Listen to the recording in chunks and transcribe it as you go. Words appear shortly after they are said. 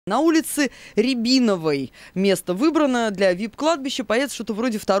На улице Рябиновой место выбрано для вип-кладбища. Появится что-то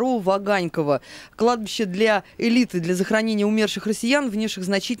вроде второго Ваганькова. Кладбище для элиты, для захоронения умерших россиян, внесших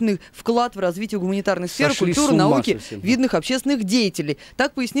значительный вклад в развитие гуманитарной сферы, культуры, науки, видных общественных деятелей.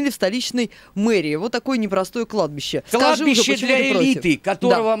 Так пояснили в столичной мэрии. Вот такое непростое кладбище. Кладбище для элиты,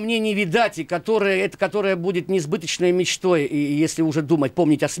 которого мне не видать, и которое будет несбыточной мечтой, и если уже думать,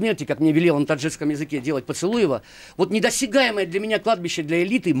 помнить о смерти, как мне велел на таджикском языке делать Поцелуева. Вот недосягаемое для меня кладбище для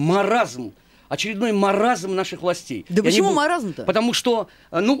элиты — маразм. Очередной маразм наших властей. Да почему маразм-то? Потому что,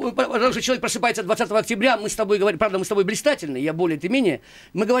 потому что человек просыпается 20 октября, мы с тобой говорим, правда, мы с тобой блистательные, я более ты менее,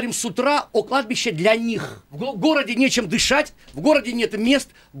 мы говорим с утра о кладбище для них. В городе нечем дышать, в городе нет мест,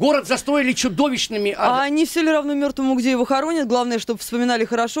 город застроили чудовищными... А не все ли равно мертвому, где его хоронят? Главное, чтобы вспоминали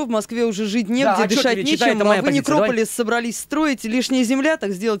хорошо, в Москве уже жить негде, да, дышать нечем, а вы некрополис собрались строить, лишняя земля,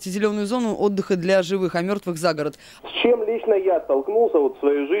 так сделайте зеленую зону отдыха для живых, а мертвых за город. С чем лично я столкнулся вот в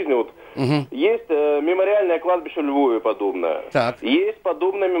своей жизни, вот есть мемориальное кладбище в Львове подобное. Так. Есть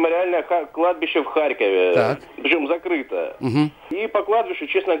подобное мемориальное кладбище в Харькове. Так. Причем закрыто. И по кладбищу,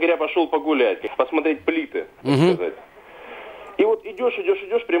 честно говоря, пошел погулять, посмотреть плиты, так сказать. И вот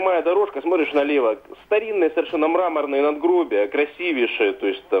идешь, прямая дорожка, смотришь налево, старинные совершенно мраморные надгробия, красивейшие, то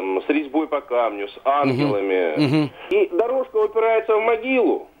есть там с резьбой по камню, с ангелами. И дорожка упирается в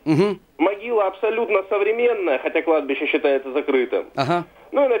могилу. Могила абсолютно современная, хотя кладбище считается закрытым.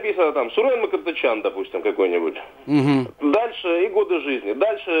 Ну и написано там Сурен Макартычан, допустим, какой-нибудь. Дальше и годы жизни.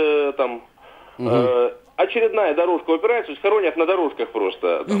 Дальше там очередная дорожка упирается, то есть хоронят на дорожках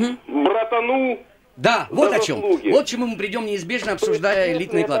просто. Там, братану. Да, вот о чем. Вот к чему мы придем неизбежно, обсуждая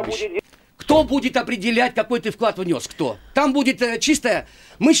элитные кладбища. Кто будет определять, какой ты вклад внес? Кто? Там будет чистое...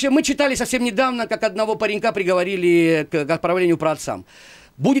 Мы читали совсем недавно, как одного паренька приговорили к отправлению праотцам.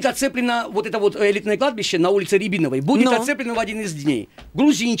 Будет оцеплено вот это вот элитное кладбище на улице Рябиновой. Будет оцеплено в один из дней.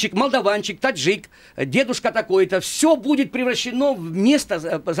 Грузинчик, молдаванчик, таджик, дедушка такой-то. Все будет превращено в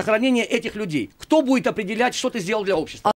место захоронения этих людей. Кто будет определять, что ты сделал для общества?